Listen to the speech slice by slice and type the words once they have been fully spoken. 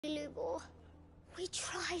Lubor. We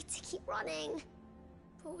tried to keep running,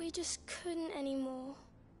 but we just couldn't anymore.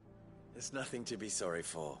 There's nothing to be sorry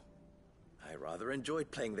for. I rather enjoyed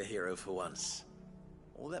playing the hero for once.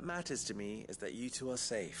 All that matters to me is that you two are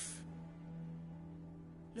safe.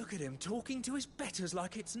 Look at him talking to his betters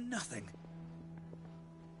like it's nothing.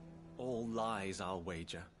 All lies, I'll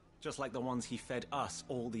wager. Just like the ones he fed us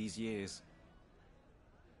all these years.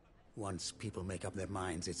 Once people make up their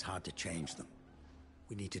minds, it's hard to change them.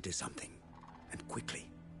 We need to do something, and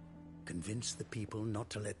quickly. Convince the people not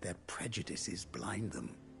to let their prejudices blind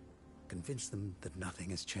them. Convince them that nothing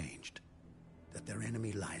has changed. That their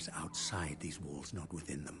enemy lies outside these walls, not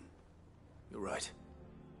within them. You're right.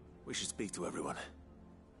 We should speak to everyone.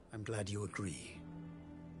 I'm glad you agree.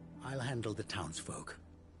 I'll handle the townsfolk.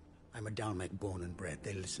 I'm a Dalmec born and bred.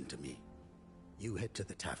 They listen to me. You head to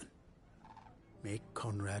the tavern. Make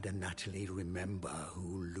Conrad and Natalie remember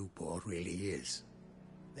who Lubor really is.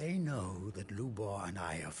 They know that Lubor and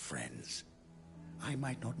I are friends. I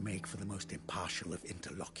might not make for the most impartial of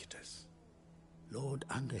interlocutors. Lord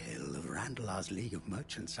Underhill of Randalar's League of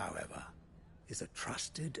Merchants, however, is a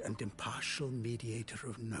trusted and impartial mediator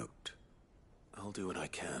of note. I'll do what I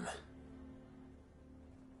can.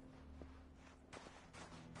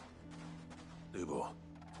 Lubor,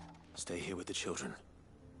 stay here with the children.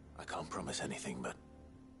 I can't promise anything, but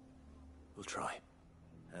we'll try.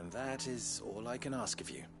 And that is all I can ask of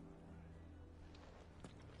you.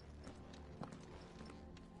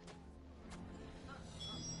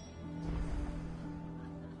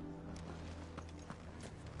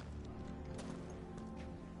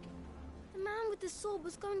 The man with the sword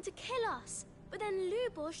was going to kill us, but then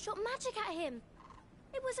Lubor shot magic at him.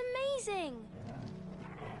 It was amazing.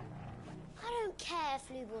 I don't care if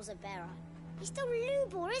Lubor's a bearer. He's still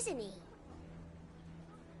Lubor, isn't he?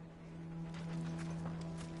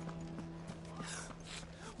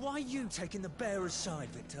 Why are you taking the bearer's side,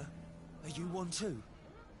 Victor? Are you one too?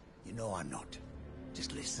 You know I'm not.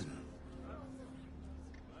 Just listen.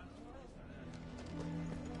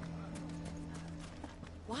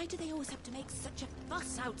 Why do they always have to make such a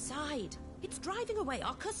fuss outside? It's driving away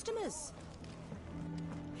our customers.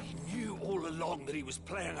 He knew all along that he was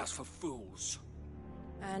playing us for fools.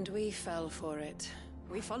 And we fell for it.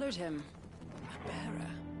 We followed him. A bearer.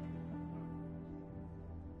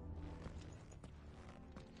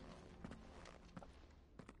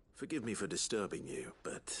 Forgive me for disturbing you,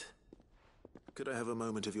 but could I have a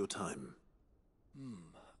moment of your time?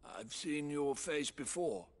 I've seen your face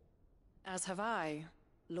before. As have I.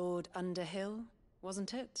 Lord Underhill,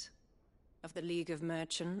 wasn't it? Of the League of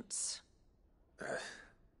Merchants.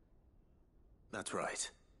 That's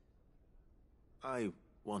right. I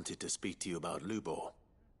wanted to speak to you about Lubor.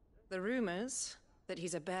 The rumors that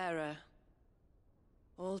he's a bearer.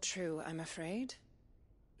 All true, I'm afraid.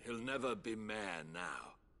 He'll never be mayor now.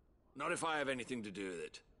 Not if I have anything to do with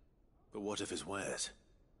it. But what of his wares?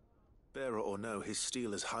 Bearer or no, his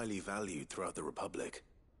steel is highly valued throughout the Republic.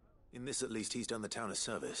 In this at least he's done the town a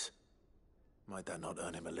service. Might that not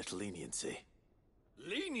earn him a little leniency?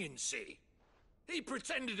 Leniency? He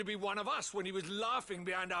pretended to be one of us when he was laughing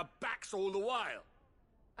behind our backs all the while.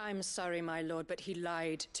 I'm sorry, my lord, but he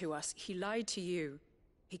lied to us. He lied to you.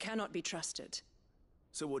 He cannot be trusted.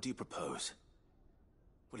 So what do you propose?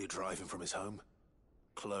 Will you drive him from his home?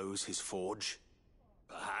 Close his forge?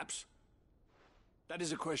 Perhaps. That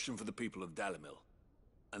is a question for the people of Dalimil.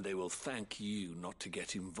 And they will thank you not to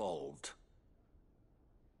get involved.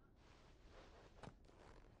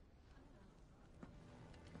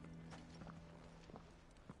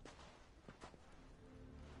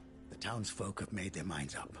 The townsfolk have made their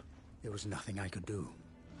minds up. There was nothing I could do.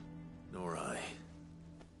 Nor I.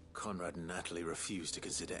 Conrad and Natalie refused to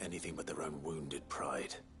consider anything but their own wounded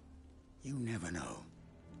pride. You never know.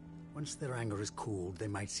 Once their anger is cooled, they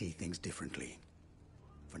might see things differently.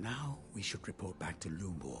 For now, we should report back to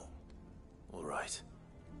Lubor. All right.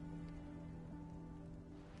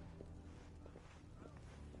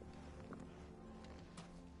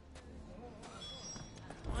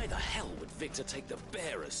 Why the hell would Victor take the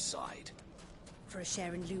bearer's side? For a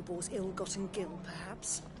share in Lubor's ill-gotten gil,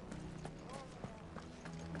 perhaps?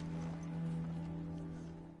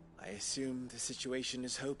 I assume the situation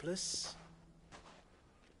is hopeless?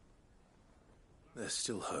 There's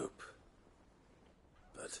still hope.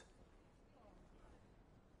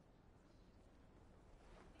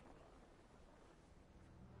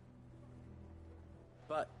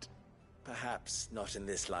 But perhaps not in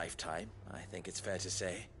this lifetime, I think it's fair to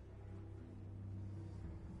say.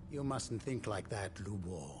 You mustn't think like that,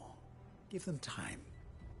 Lubor. Give them time.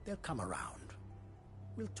 They'll come around.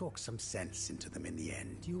 We'll talk some sense into them in the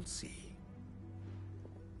end, you'll see.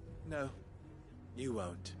 No, you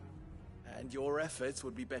won't. And your efforts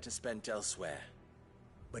would be better spent elsewhere.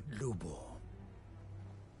 But Lubor...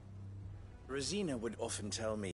 Rosina would often tell me